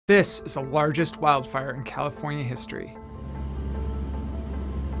This is the largest wildfire in California history.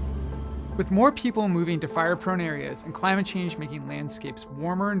 With more people moving to fire-prone areas and climate change making landscapes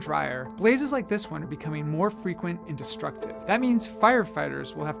warmer and drier, blazes like this one are becoming more frequent and destructive. That means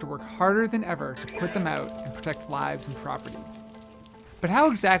firefighters will have to work harder than ever to put them out and protect lives and property. But how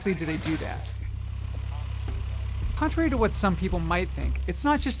exactly do they do that? Contrary to what some people might think, it's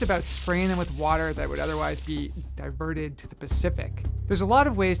not just about spraying them with water that would otherwise be diverted to the Pacific. There's a lot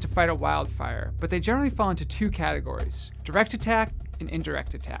of ways to fight a wildfire, but they generally fall into two categories: direct attack and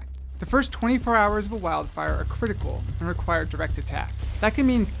indirect attack. The first 24 hours of a wildfire are critical and require direct attack. That can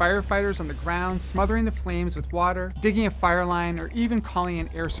mean firefighters on the ground smothering the flames with water, digging a fire line, or even calling in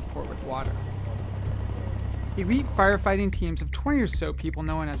air support with water. Elite firefighting teams of 20 or so people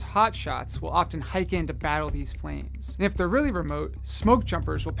known as hotshots will often hike in to battle these flames. And if they're really remote, smoke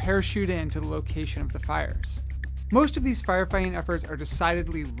jumpers will parachute in to the location of the fires. Most of these firefighting efforts are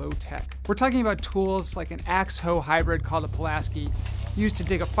decidedly low-tech. We're talking about tools like an axe-hoe hybrid called a Pulaski, used to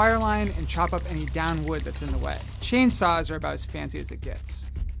dig a fire line and chop up any down wood that's in the way. Chainsaws are about as fancy as it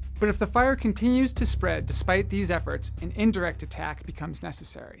gets. But if the fire continues to spread despite these efforts, an indirect attack becomes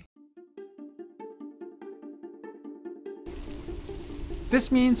necessary. This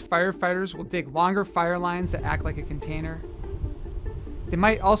means firefighters will dig longer fire lines that act like a container. They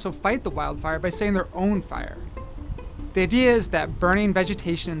might also fight the wildfire by setting their own fire. The idea is that burning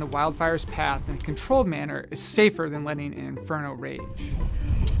vegetation in the wildfire's path in a controlled manner is safer than letting an inferno rage.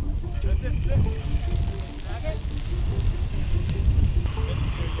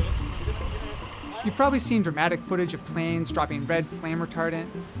 You've probably seen dramatic footage of planes dropping red flame retardant.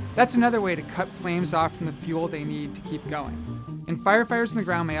 That's another way to cut flames off from the fuel they need to keep going. And firefighters on the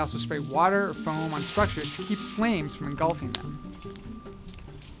ground may also spray water or foam on structures to keep flames from engulfing them.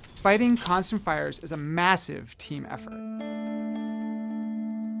 Fighting constant fires is a massive team effort.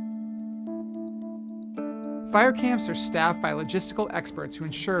 Fire camps are staffed by logistical experts who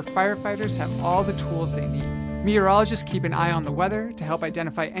ensure firefighters have all the tools they need. Meteorologists keep an eye on the weather to help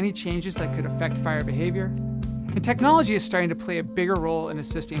identify any changes that could affect fire behavior. And technology is starting to play a bigger role in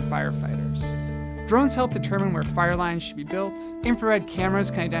assisting firefighters. Drones help determine where fire lines should be built. Infrared cameras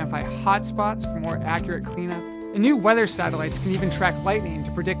can identify hot spots for more accurate cleanup. And new weather satellites can even track lightning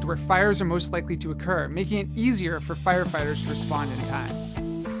to predict where fires are most likely to occur, making it easier for firefighters to respond in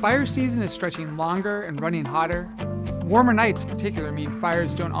time. Fire season is stretching longer and running hotter. Warmer nights in particular mean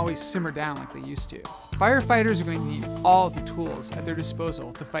fires don't always simmer down like they used to. Firefighters are going to need all the tools at their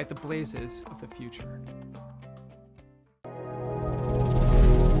disposal to fight the blazes of the future.